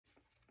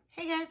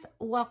Hey guys,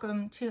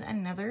 welcome to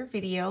another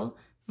video.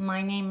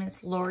 My name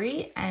is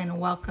Lori and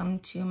welcome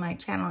to my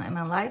channel and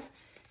my life.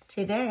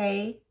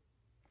 Today,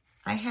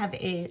 I have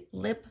a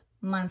lip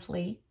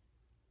monthly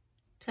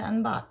to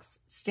unbox.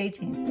 Stay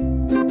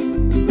tuned.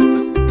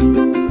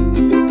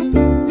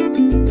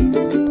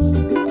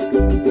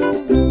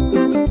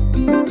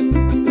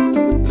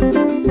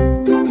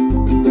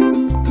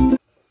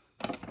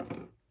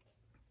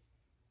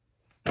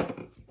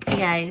 Hey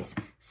guys,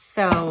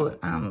 so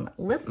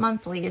Lip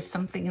Monthly is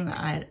something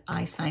that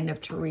I signed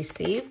up to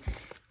receive,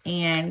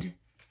 and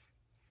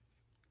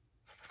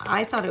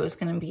I thought it was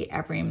going to be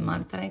every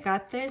month that I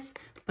got this,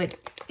 but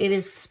it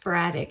is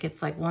sporadic.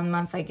 It's like 1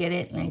 month I get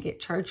it and I get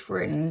charged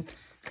for it, and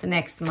the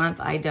next month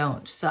I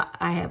don't. So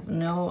I have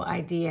no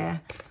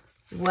idea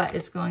what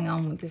is going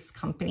on with this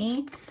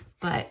company,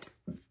 but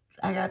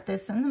I got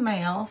this in the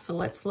mail, so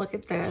let's look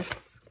at this.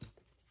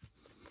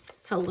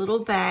 It's a little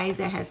bag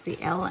that has the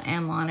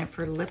LM on it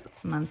for Lip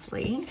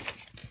Monthly.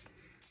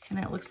 And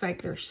it looks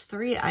like there's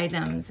 3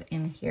 items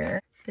in here.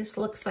 This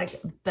looks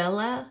like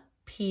Bella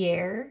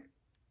Pierre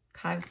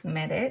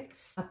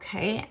Cosmetics.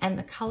 Okay, and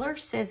the color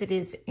says it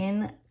is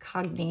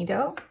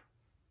Incognito.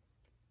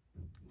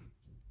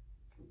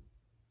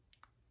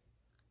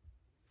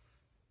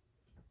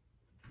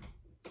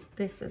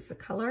 This is the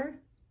color.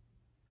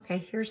 Okay,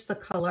 here's the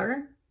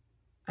color.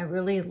 I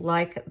really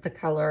like the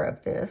color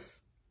of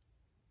this.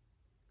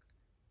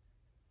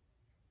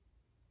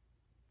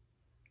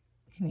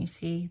 Can you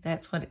see?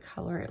 That's what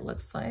color it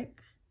looks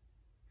like.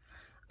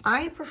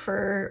 I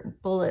prefer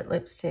bullet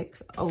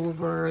lipsticks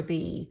over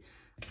the,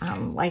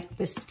 like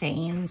the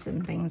stains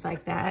and things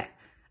like that.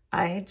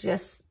 I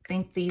just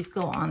think these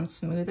go on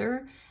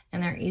smoother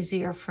and they're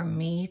easier for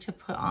me to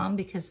put on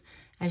because,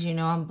 as you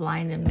know, I'm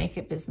blind and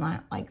makeup is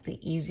not like the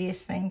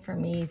easiest thing for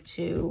me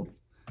to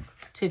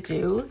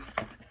do.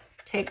 It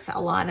takes a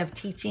lot of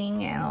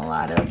teaching and a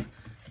lot of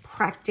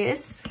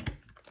practice.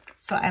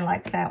 So I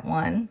like that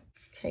one.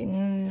 Okay,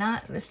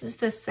 this is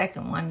the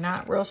second one.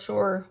 Not real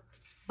sure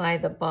by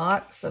the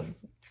box of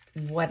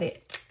what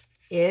it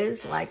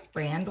is, like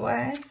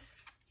brand-wise.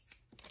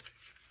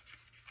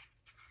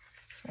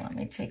 So let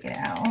me take it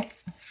out.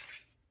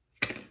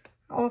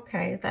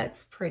 Okay,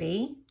 that's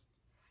pretty.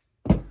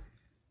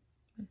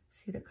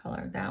 See the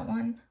color of that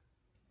one?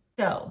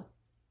 So,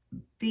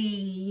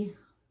 the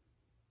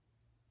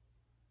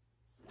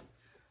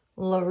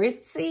Lorrie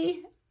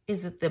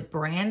is the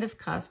brand of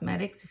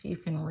cosmetics, if you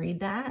can read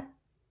that.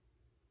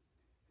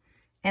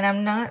 And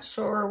I'm not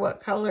sure what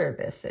color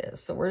this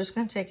is, so we're just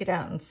going to take it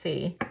out and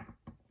see.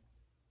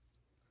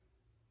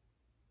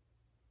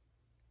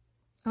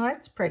 Oh,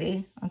 that's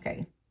pretty.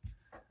 Okay.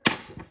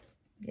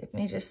 Give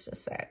me just a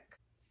sec.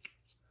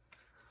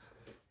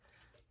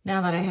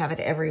 Now that I have it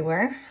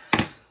everywhere.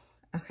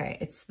 Okay,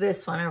 it's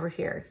this one over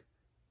here.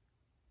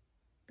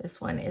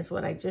 This one is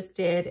what I just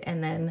did,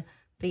 and then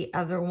the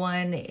other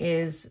one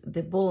is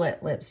the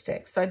bullet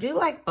lipstick. So I do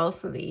like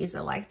both of these. I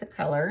like the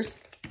colors.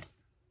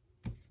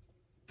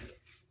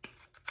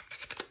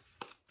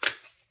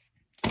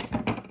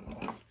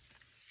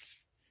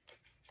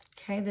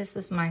 Okay, this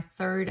is my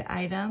third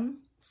item.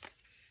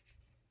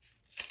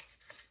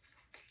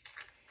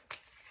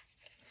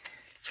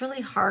 It's really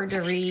hard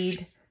to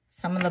read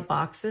some of the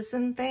boxes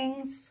and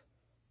things.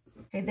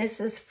 Okay, this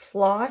is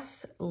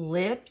Floss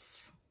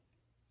Lips.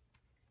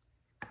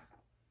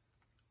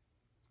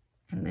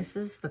 And this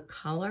is the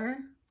color.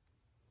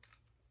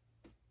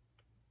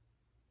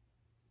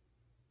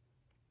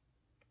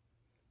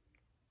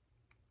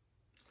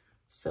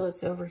 So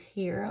it's over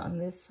here on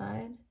this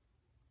side.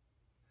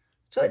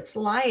 So it's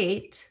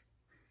light.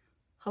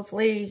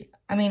 Hopefully,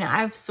 I mean,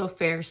 I'm so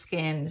fair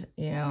skinned,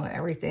 you know,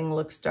 everything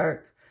looks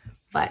dark,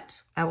 but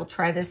I will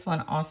try this one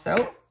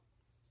also.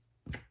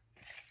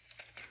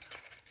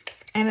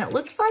 And it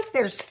looks like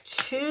there's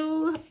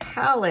 2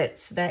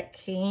 palettes that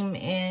came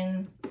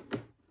in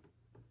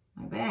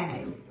my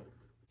bag.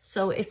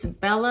 So it's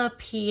Bella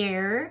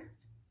Pierre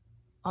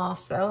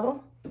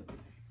also,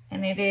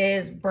 and it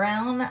is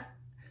Brown-Eyed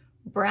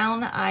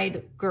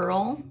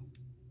Girl.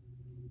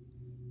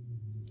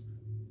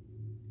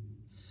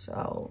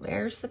 So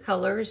there's the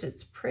colors.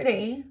 It's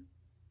pretty.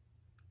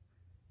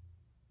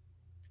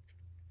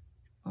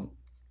 Oh.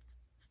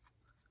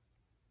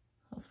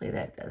 Hopefully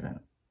that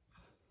doesn't.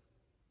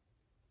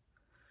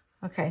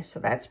 Okay, so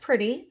that's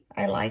pretty.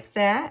 I like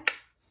that.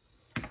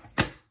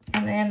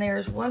 And then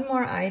there's one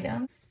more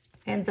item.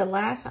 And the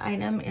last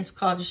item is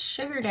called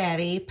Sugar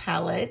Daddy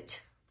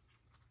Palette.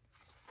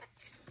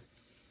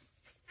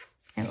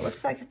 And it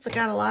looks like it's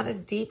got a lot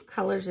of deep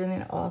colors in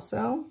it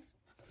also.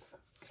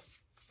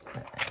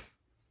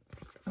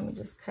 Let me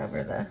just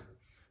cover the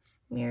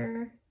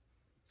mirror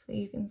so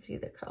you can see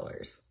the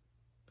colors.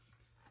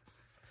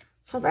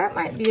 So that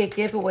might be a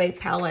giveaway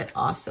palette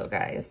also,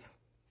 guys.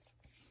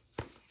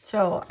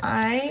 So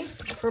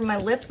for my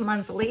Lip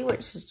Monthly,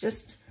 which is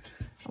just,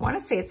 I want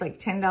to say it's like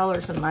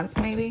 $10 a month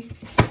maybe.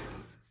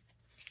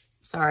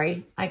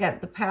 Sorry, I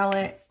got the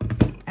palette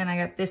and I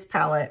got this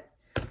palette.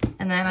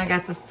 And then I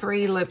got the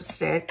 3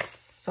 lipsticks.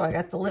 So I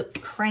got the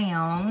lip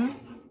crayon.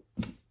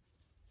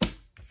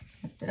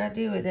 did I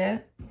do with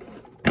it?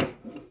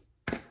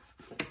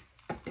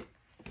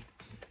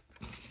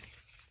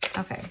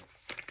 Okay,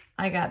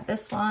 I got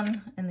this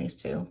one and these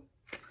two.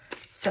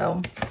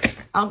 So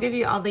I'll give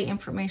you all the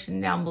information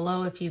down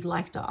below if you'd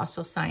like to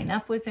also sign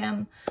up with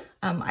them.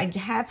 I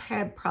have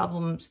had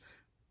problems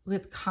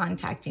with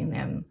contacting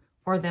them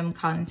or them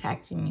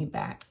contacting me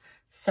back.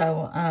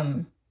 So,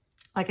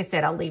 like I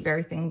said, I'll leave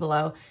everything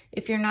below.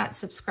 If you're not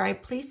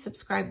subscribed, please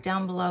subscribe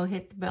down below.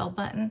 Hit the bell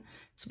button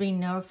to be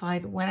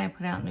notified when I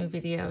put out new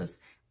videos,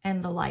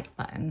 and the like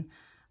button.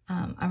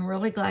 I'm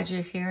really glad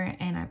you're here,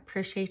 and I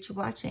appreciate you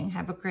watching.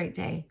 Have a great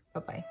day.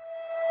 Bye-bye.